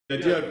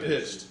idea I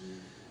pitched,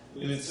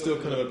 and it's still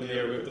kind of up in the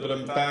air, but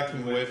I'm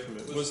backing away from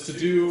it, was to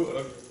do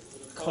a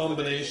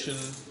combination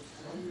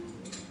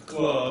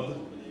club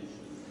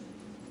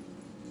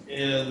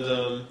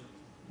and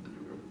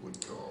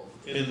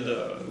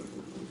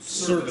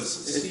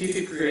services. If you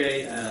could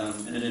create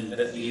an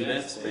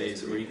event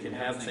space where you can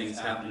have things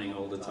happening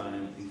all the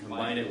time and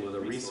combine it with a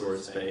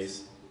resource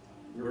space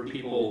where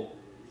people,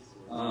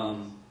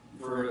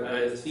 for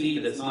a fee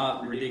that's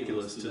not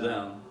ridiculous to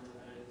them,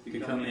 you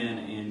could come in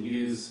and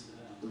use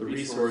the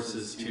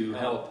resources to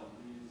help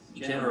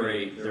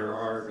generate their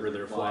art or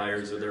their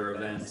flyers or their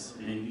events.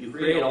 And you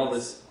create all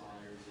this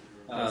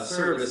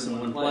service in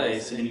one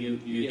place, and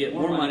you get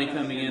more money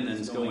coming in than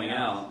is going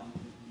out,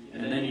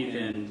 and then you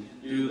can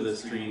do the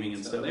streaming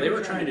and stuff. They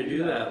were trying to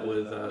do that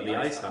with the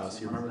Ice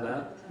House. You remember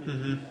that?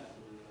 Mm-hmm.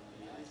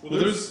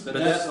 Well, but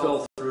that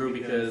fell through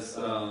because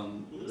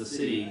the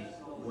city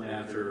went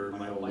after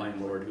my old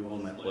landlord who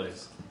owned that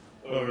place.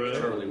 Oh, really?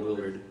 Charlie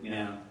Willard.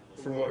 Yeah.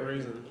 For what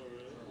reason?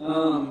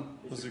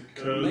 Was it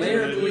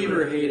Mayor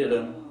Cleaver hated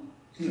him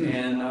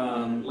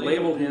and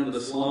labeled him the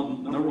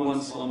 #1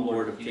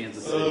 slumlord of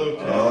Kansas City.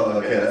 Okay. Oh,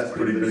 okay, that's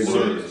pretty big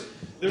words.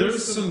 There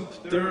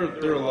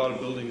are a lot of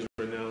buildings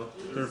right now.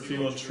 There are a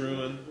few on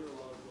Truman.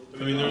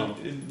 I mean,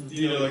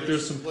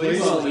 there's some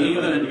places. Well,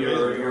 even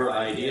your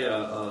idea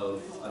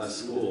of a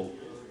school,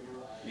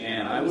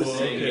 and I was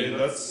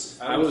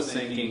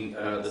thinking,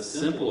 the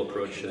simple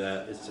approach to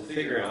that is to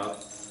figure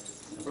out,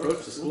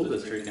 approach the school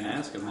district and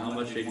ask them how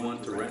much they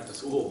want to rent a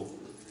school.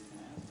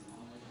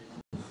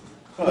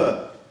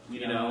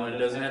 You know, and it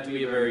doesn't have to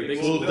be a very big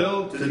school.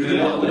 It could be an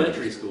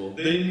elementary school.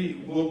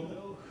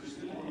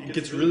 It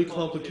gets really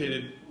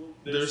complicated.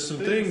 There's some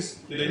things,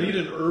 they need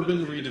an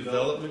urban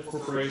redevelopment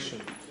corporation.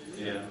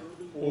 Yeah.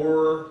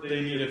 Or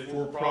they need a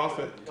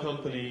for-profit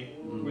company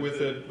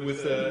with a.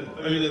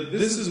 I mean,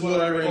 this is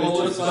what I ran into.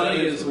 Well, what's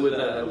funny is with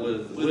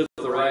the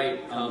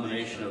right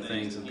combination of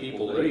things and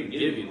people, they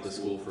give you the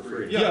school for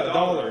free. Yeah,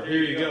 $1.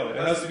 Here you go. It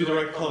has to be the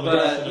right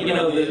combination. But you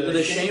know,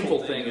 the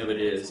shameful thing of it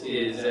is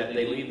that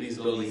they leave these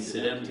buildings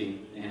sit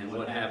empty, and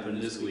what happened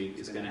this week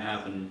is going to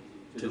happen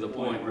to the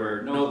point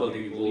where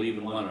nobody will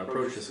even want to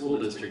approach the school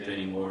district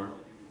anymore,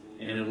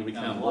 and it'll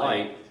become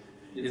blight.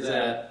 Is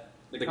that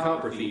the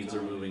copper thieves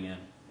are moving in.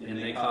 And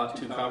they caught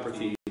 2 copper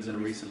thieves in a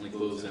recently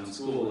closed down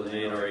school, and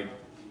they had already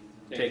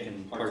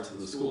taken parts of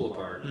the school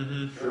apart.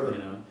 Mm-hmm. Sure. You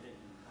know?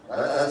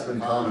 That's been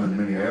common in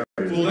many areas.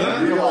 Well,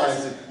 I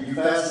realize that you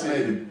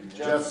fascinated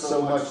Jeff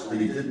so much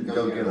that he didn't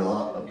go get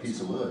a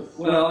piece of wood.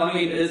 Well, I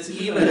mean, it's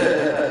even,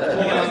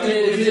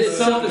 it's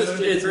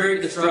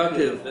very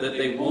destructive that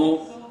they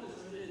won't,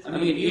 I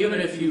mean, even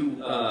if you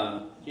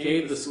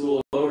gave the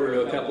school over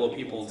to a couple of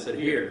people and said,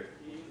 here,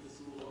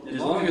 as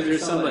long as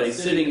there's somebody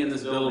sitting in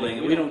this building,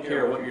 and we don't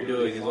care what you're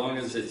doing, as long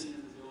as it's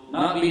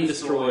not being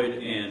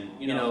destroyed, and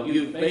you know,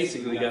 you've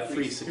basically got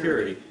free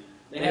security.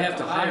 They have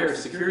to hire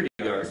security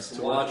guards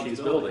to watch these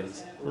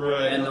buildings,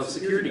 right? And those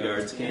security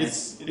guards can't.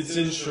 It's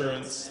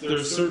insurance.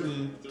 There's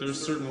certain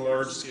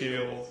large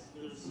scale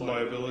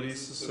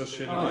liabilities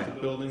associated with the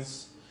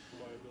buildings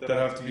that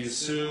have to be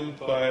assumed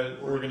by an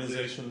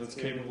organization that's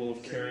capable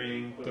of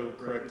carrying the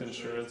correct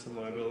insurance and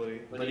liability.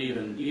 But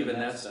even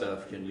that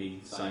stuff can be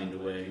signed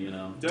away, you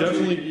know.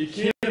 Definitely,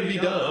 it can be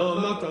done.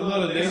 I'm not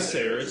a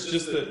naysayer. It's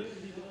just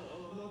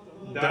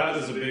that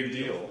is a big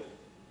deal.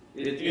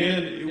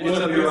 It's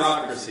a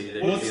bureaucracy.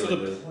 What's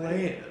the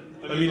plan?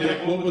 I mean,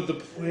 like, what would the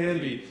plan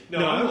be?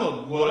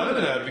 Now, what I'm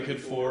an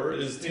advocate for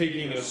is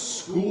taking a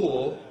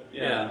school.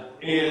 Yeah,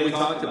 and we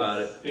talked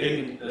about it.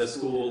 Taking a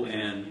school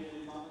and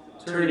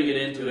turning it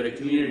into a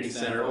community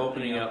center,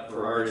 opening up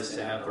for artists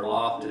to have their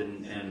loft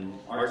and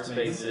art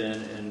space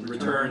in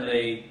return,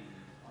 they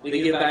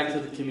give back to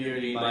the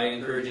community by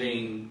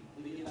encouraging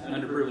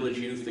underprivileged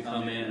youth to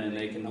come in, and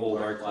they can hold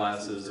art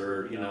classes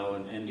or, you know,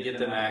 and get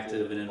them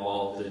active and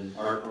involved in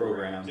art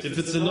programs. If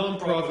it's a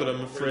nonprofit,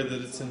 I'm afraid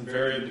that it's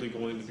invariably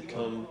going to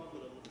become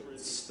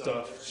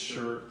stuffed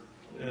shirt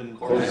and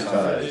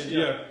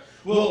yeah.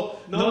 Well,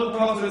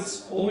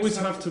 nonprofits always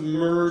have to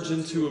merge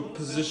into a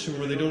position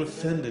where they don't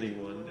offend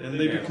anyone, and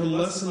they become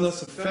less and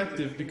less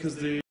effective because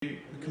they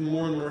become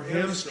more and more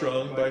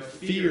hamstrung by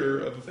fear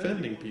of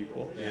offending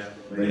people. Yeah.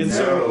 They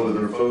narrow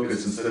their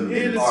focus instead of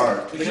the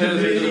art.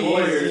 Because there's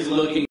lawyers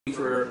looking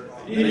for,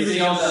 they see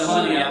all that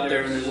money out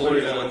there, and there's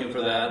lawyers looking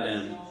for that.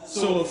 And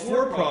so a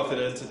for-profit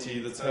entity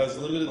that has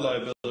limited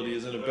liability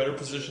is in a better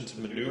position to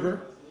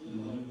maneuver.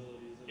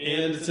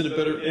 And it's in a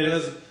better, it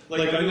has,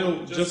 like, I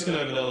know Jessica and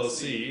I have an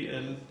LLC,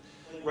 and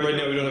right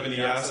now we don't have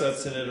any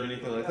assets in it or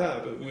anything like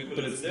that,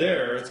 but it's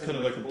there. It's kind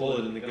of like a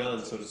bullet in the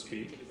gun, so to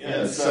speak.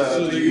 Yeah,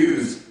 so to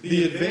use.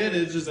 The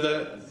advantage is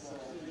that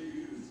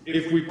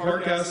if we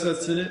park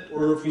assets in it,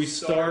 or if we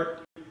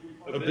start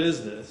a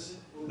business,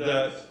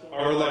 that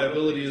our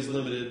liability is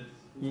limited.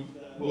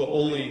 Well,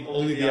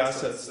 only the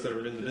assets that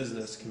are in the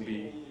business can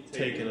be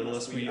taken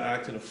unless we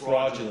act in a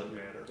fraudulent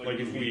manner. Like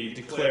if we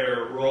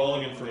declare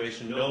wrong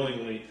information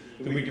knowingly,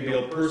 then we can be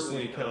held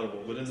personally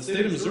accountable. But in the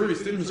state of Missouri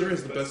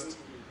has the best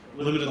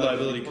limited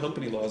liability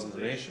company laws in the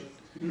nation.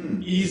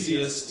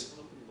 Easiest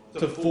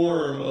to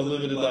form a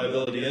limited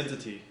liability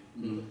entity,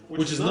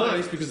 which is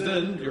nice because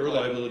then your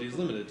liability is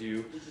limited.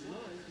 You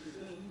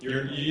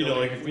know,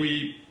 like if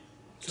we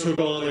took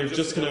on, like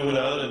just kind of went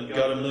out and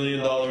got $1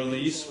 million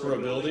lease for a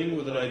building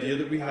with an idea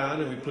that we had,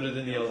 and we put it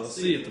in the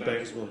LLC, if the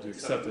bank's willing to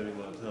accept it, I mean, a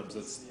lot of times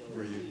that's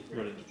where you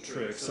run into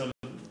tricks. Some,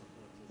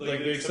 like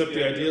they accept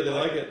the idea, they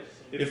like it.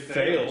 If it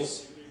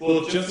fails,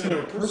 well, if Jeff's kind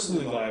of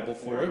personally liable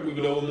for it, we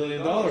would owe $1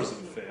 million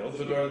if it failed.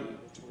 But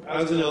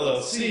as an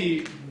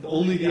LLC,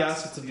 only the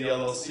assets of the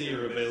LLC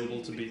are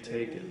available to be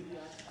taken.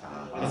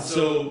 And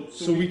so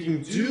we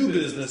can do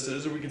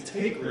businesses, or we can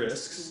take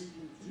risks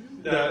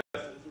that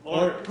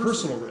aren't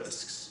personal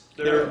risks.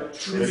 They're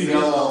truly It's the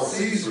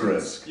LLC's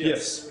risk.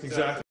 Yes,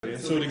 exactly. And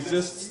so it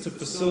exists to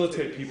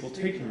facilitate people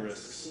taking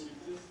risks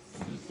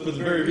for the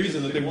very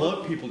reason that they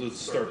want people to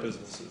start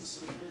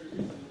businesses.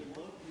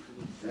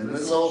 And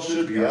this all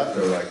should be out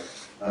there. Like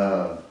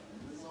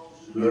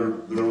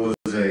there was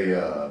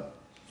a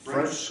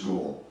French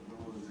school.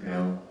 You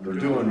know, they're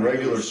doing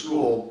regular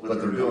school, but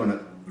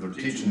they're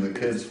teaching the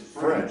kids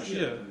French.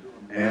 Yeah.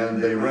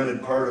 And they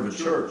rented part of a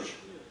church,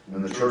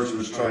 and the church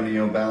was trying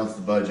to balance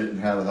the budget and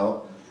have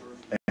help.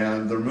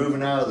 And they're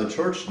moving out of the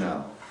church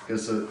now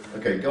because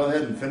okay, go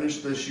ahead and finish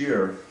this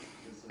year,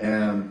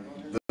 and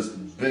this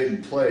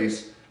big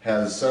place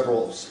has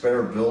several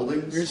spare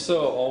buildings. You're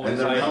so always And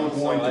they're now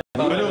going to.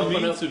 I don't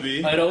mean to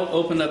be. I don't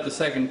open up the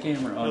second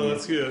camera on Oh, you.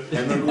 that's good.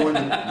 And they're going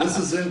to, this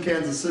is in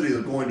Kansas City,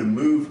 they're going to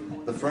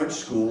move the French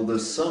school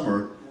this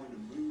summer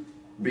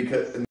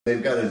because and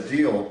they've got a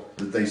deal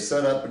that they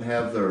set up and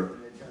have their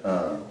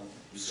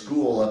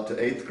school up to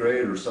 8th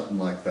grade or something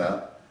like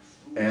that.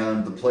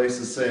 And the place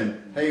is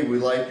saying, hey, we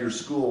like your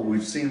school,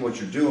 we've seen what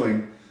you're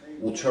doing,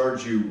 we'll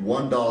charge you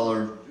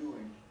 $1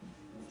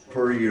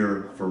 per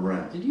year for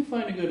rent. Did you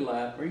find a good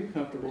lap? Are you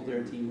comfortable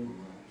there, Tina?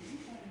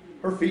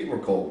 Her feet were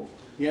cold.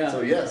 Yeah.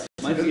 So yes,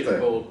 it's My a good feet are thing.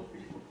 cold.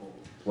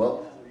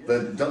 Well,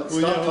 then don't Well,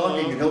 stop yeah,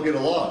 talking and he'll get a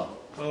log.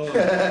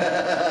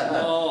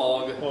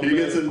 Oh, He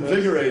gets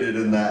invigorated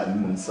in that,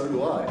 and so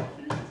do I.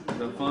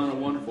 the fun, a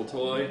wonderful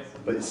toy.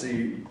 But you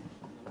see,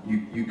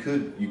 you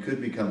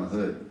could become a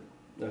hood.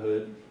 The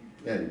hood.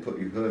 Yeah, you put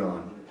your hood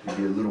on, you'd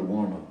be a little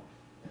warmer.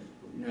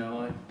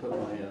 No, I put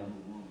my,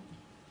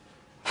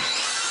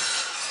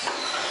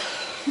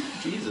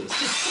 Jesus.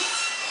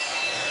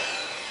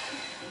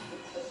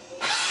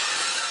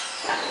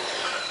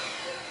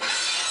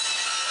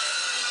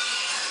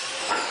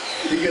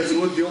 He gets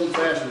wood the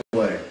old-fashioned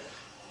way.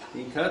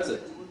 He cuts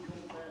it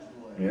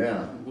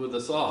Yeah. with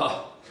a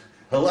saw.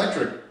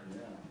 Electric.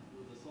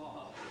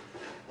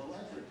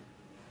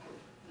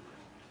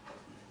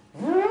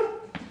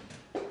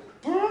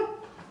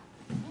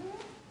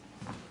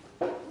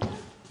 I'll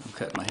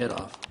cut my head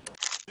off.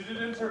 Did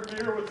it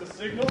interfere with the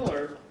signal,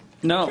 or?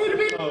 No.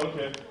 Oh,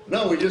 okay.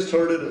 No, we just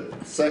heard it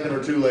a second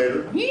or two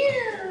later.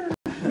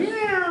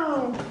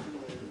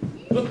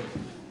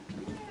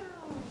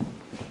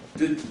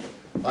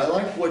 I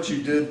like what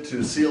you did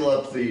to seal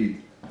up the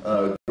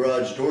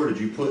garage door. Did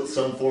you put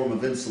some form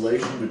of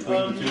insulation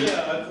between the two?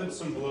 Yeah, I put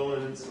some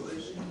blow-in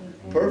insulation.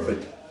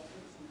 Perfect.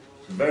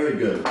 Very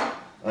good.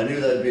 I knew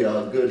that'd be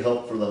a good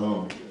help for the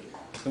home.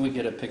 Can we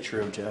get a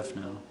picture of Jeff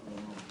now?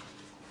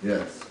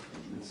 Yes.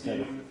 Instead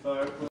Heating the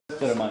fireplace.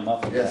 of my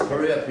muffin. Yes,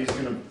 hurry up. He's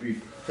going to be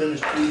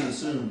finished feeding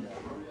soon.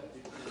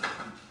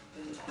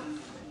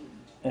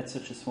 That's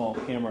such a small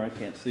camera, I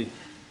can't see.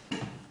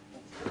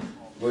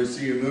 Well, you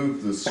see, you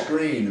moved the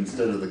screen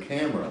instead of the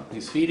camera.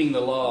 He's feeding the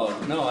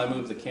log. No, I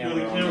moved the No,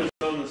 camera the camera's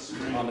on the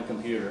screen. on the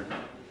computer.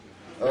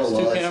 Oh, There's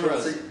well, two I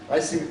cameras. I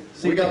see.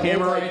 See We the got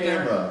camera right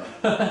there?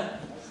 multi-camera.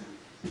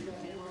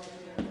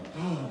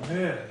 Oh,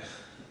 man.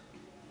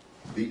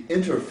 The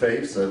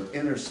interface of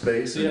inner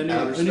space See, I and knew,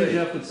 outer I space. knew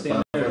Jeff would stand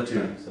The there final this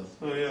time, frontier.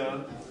 so. Oh, yeah.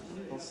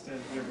 I'll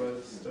stand here by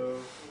the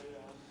stove.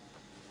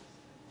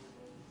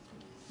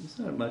 It's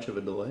not much of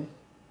a delay.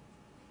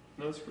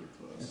 No, it's pretty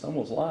It's close.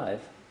 almost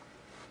live.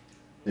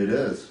 It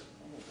is.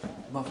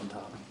 Muffin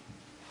top.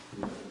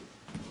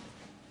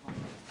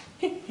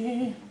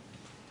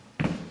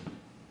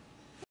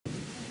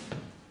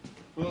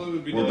 Well, it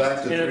would be We're nice.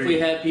 back to And if we three.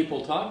 had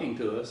people talking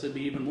to us, it'd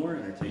be even more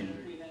entertaining.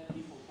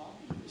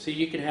 See,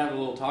 you could have a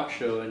little talk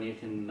show, and you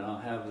can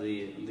have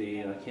the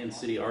Kansas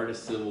City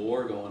Artist Civil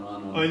War going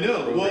on. I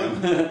know. the Well,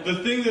 program.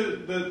 the thing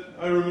that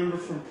I remember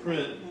from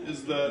print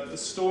is that a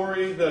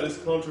story that is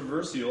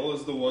controversial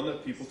is the one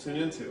that people tune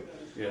into.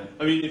 Yeah.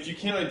 I mean, if you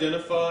can't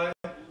identify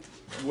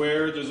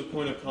where there's a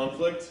point of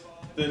conflict,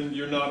 then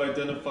you're not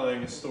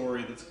identifying a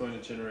story that's going to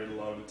generate a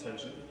lot of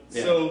attention.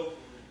 Yeah. So,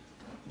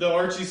 the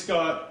Archie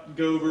Scott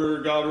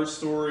Gober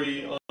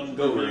story on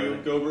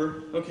Gober.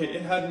 Gober, okay,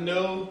 it had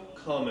no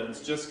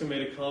comments. Jessica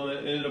made a comment,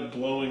 it ended up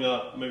blowing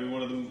up. Maybe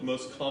one of the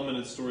most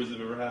commented stories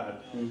I've ever had.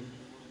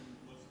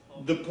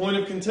 The point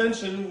of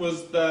contention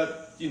was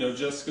that, you know,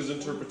 Jessica's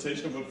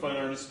interpretation of what fine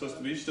art is supposed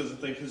to be, she doesn't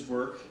think his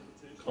work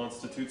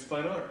constitutes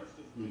fine art.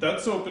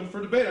 That's open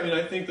for debate. I mean,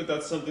 I think that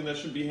that's something that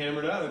should be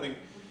hammered out. I think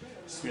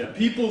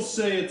people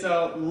say it's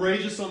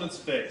outrageous on its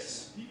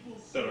face,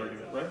 that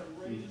argument, right?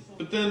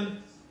 But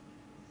then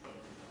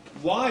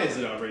why is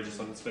it outrageous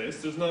on its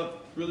face? There's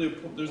not really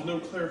there's no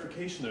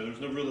clarification there. There's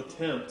no real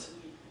attempt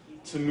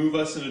to move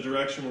us in a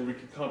direction where we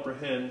could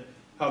comprehend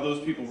how those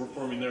people were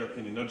forming their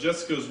opinion. Now,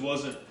 Jessica's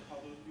wasn't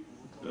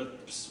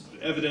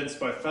evidenced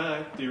by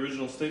fact, the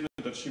original statement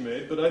that she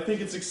made, but I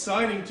think it's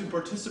exciting to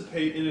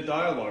participate in a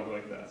dialogue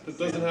like that. That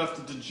doesn't have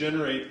to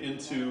degenerate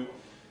into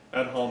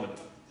ad hominem.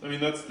 I mean,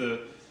 that's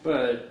the...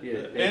 But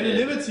yeah,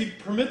 anonymity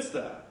permits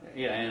that.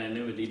 Yeah,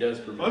 anonymity does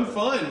permit. I'm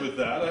fine with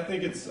that. I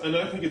think it's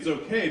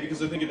okay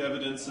because I think it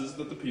evidences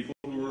that the people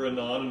who were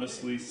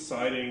anonymously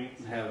citing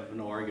have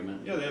no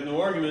argument. Yeah, they have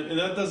no argument, and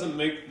that doesn't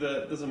make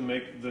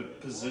the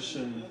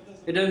position.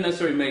 It doesn't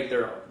necessarily make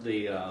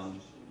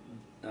them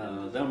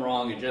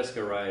wrong and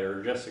Jessica right,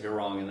 or Jessica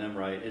wrong and them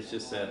right. It's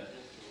just that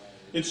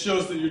it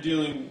shows that you're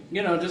dealing.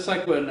 You know, just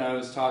like when I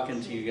was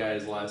talking to you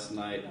guys last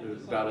night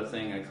about a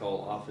thing I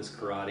call office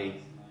karate,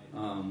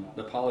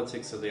 the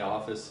politics of the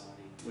office,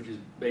 which is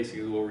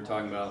basically what we're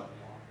talking about.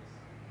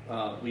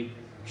 We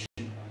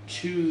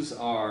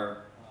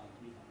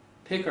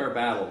pick our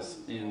battles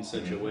in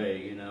such a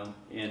way, you know,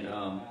 and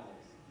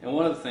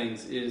one of the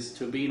things is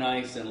to be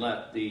nice and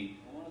let the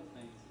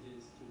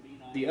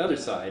other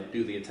side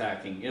do the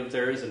attacking, if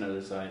there is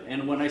another side.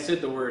 And when I said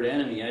the word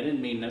enemy, I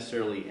didn't mean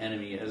necessarily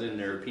enemy as in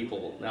there are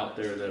people out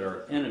there that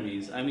are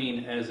enemies. I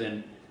mean as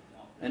in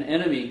an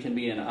enemy can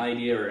be an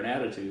idea or an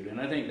attitude.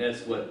 And I think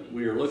that's what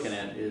we are looking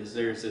at, is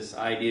there's this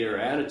idea or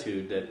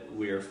attitude that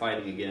we are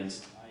fighting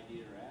against.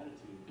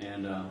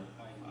 And,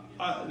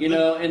 you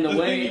know, and the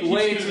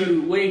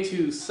way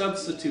to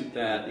substitute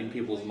that in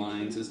people's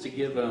minds is to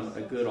give them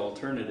a good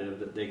alternative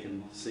that they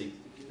can sink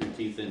their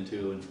teeth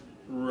into. And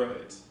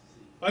right.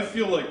 I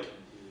feel like,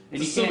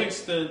 to some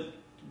extent,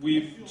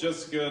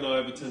 Jessica and I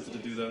have attempted to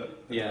do that.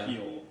 Yeah,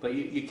 appeal. But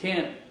you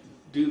can't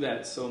do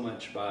that so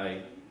much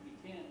by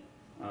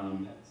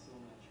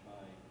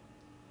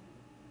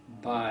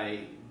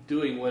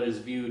doing what is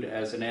viewed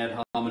as an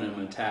ad hominem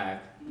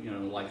attack, you know,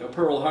 like a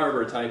Pearl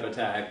Harbor type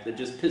attack that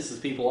just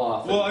pisses people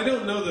off. Well, I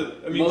don't know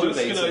that. I mean,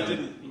 Jessica and I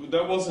didn't.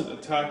 That wasn't a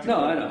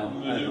tactical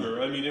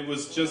maneuver. I mean, it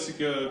was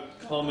Jessica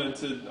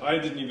commented. I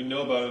didn't even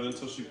know about it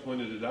until she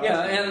pointed it out.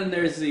 Yeah, and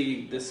there's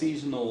the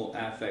seasonal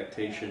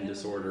affectation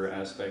disorder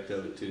aspect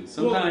of it too.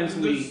 Sometimes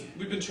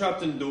we've been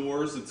trapped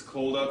indoors. It's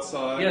cold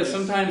outside. Yeah,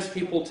 sometimes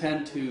people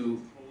tend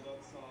to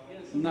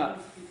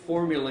not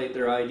formulate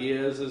their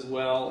ideas as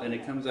well, and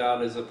it comes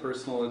out as a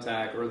personal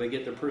attack, or they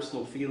get their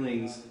personal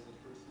feelings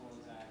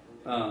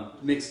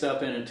mixed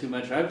up in it too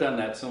much. I've done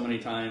that so many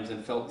times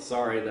and felt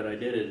sorry that I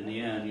did it in the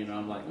end. You know,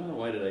 I'm like, oh,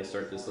 why did I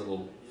start this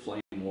little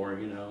flame war?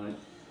 You know,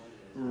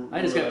 and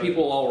I just got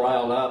people all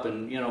riled up,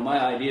 and you know, my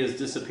ideas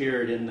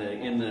disappeared in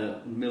the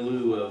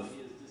milieu of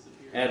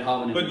ad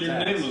hominem attacks. But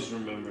your name was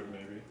remembered,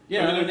 maybe.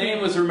 Yeah, I mean, the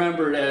name was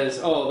remembered as,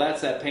 oh,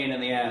 that's that pain in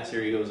the ass.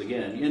 Here he goes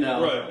again. You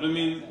know. Right. I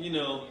mean, you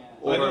know,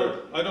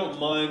 I don't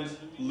mind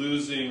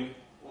losing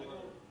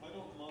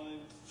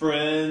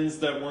friends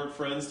that weren't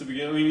friends to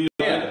begin. I mean, you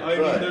know, I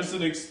mean, there's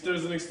an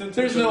extent.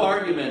 There's no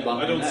argument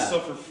behind that. I don't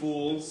suffer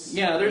fools.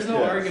 Yeah, there's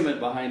no argument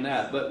behind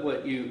that. But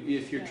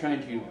if you're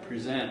trying to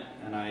present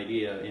an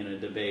idea in a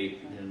debate,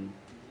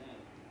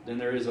 then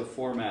there is a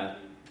format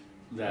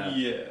that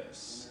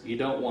you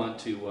don't want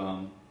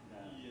to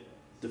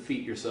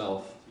defeat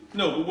yourself.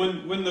 No,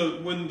 but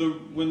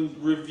when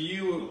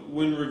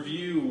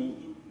review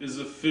is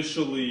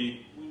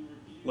officially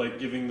like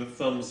giving the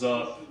thumbs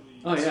up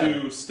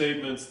to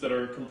statements that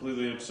are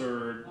completely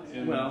absurd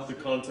in the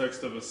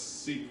context of a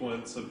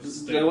sequence of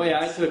statements. The way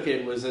I took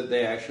it was that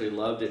they actually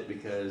loved it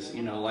because,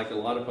 you know, like a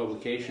lot of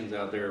publications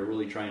out there are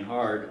really trying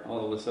hard,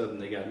 all of a sudden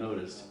they got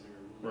noticed.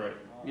 Right.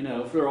 You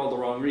know, for all the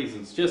wrong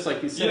reasons. Just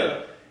like you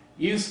said,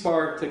 you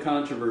sparked a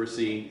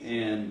controversy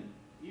and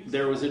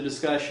there was a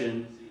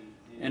discussion,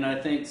 and I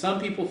think some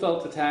people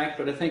felt attacked,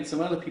 but I think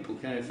some other people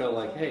kind of felt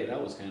like, hey,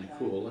 that was kind of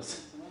cool.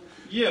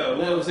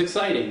 That was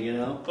exciting, you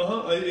know?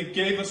 It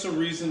gave us a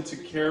reason to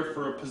care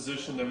for a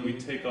position that we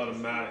take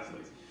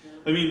automatically.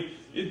 I mean,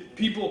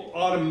 people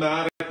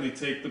automatically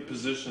take the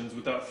positions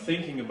without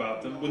thinking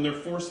about them. When they're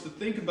forced to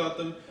think about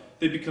them,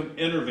 they become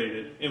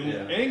enervated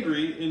and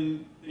angry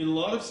in a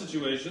lot of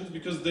situations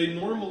because they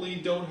normally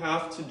don't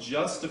have to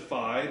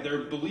justify their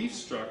belief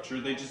structure.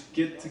 They just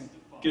get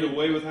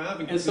away with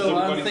having it. And so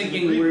I'm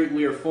thinking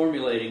we are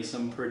formulating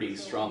some pretty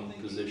strong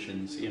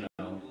positions, you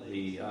know,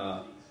 the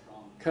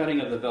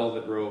cutting of the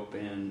velvet rope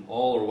and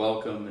all are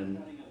welcome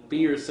and be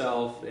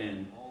yourself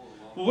and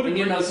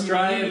you know,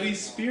 strive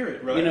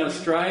spirit, right? You know,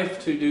 strive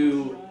to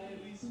do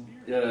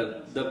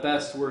the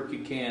best work you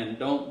can.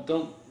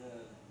 Don't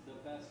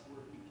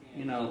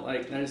you know,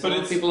 like there's a lot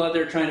of people out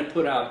there trying to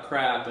put out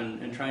crap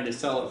and trying to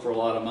sell it for a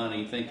lot of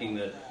money, thinking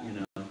that, you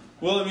know.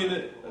 Well, I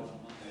mean,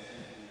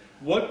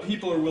 what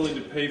people are willing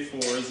to pay for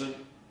isn't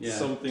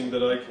something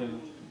that I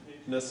can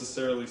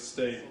necessarily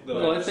state.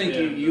 I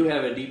think you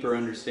have a deeper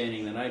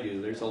understanding than I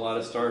do. There's a lot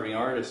of starving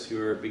artists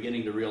who are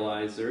beginning to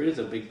realize there is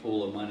a big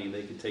pool of money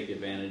they could take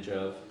advantage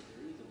of.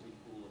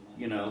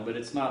 You know, but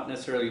it's not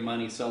necessarily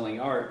money selling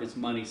art, it's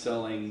money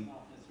selling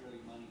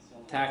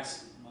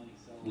tax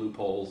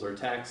loopholes or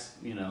tax,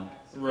 you know,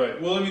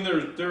 Right. Well, I mean,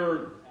 there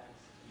are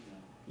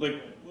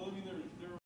like